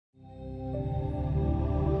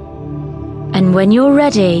And when you're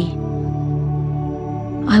ready,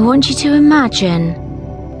 I want you to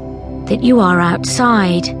imagine that you are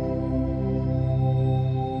outside,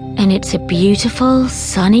 and it's a beautiful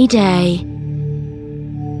sunny day.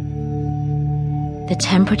 The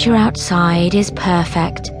temperature outside is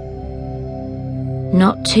perfect.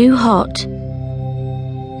 Not too hot,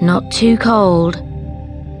 not too cold,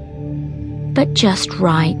 but just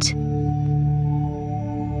right.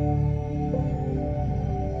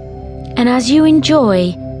 And as you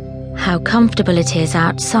enjoy how comfortable it is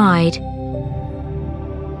outside,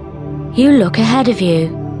 you look ahead of you.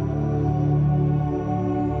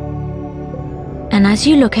 And as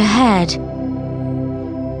you look ahead,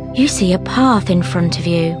 you see a path in front of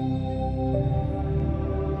you.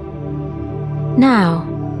 Now,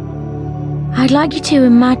 I'd like you to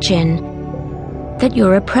imagine that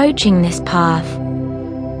you're approaching this path.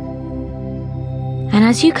 And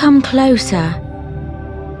as you come closer,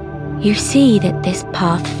 you see that this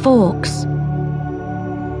path forks,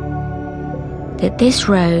 that this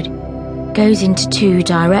road goes into two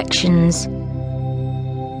directions.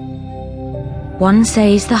 One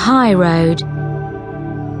says the high road,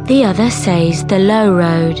 the other says the low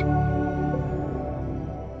road.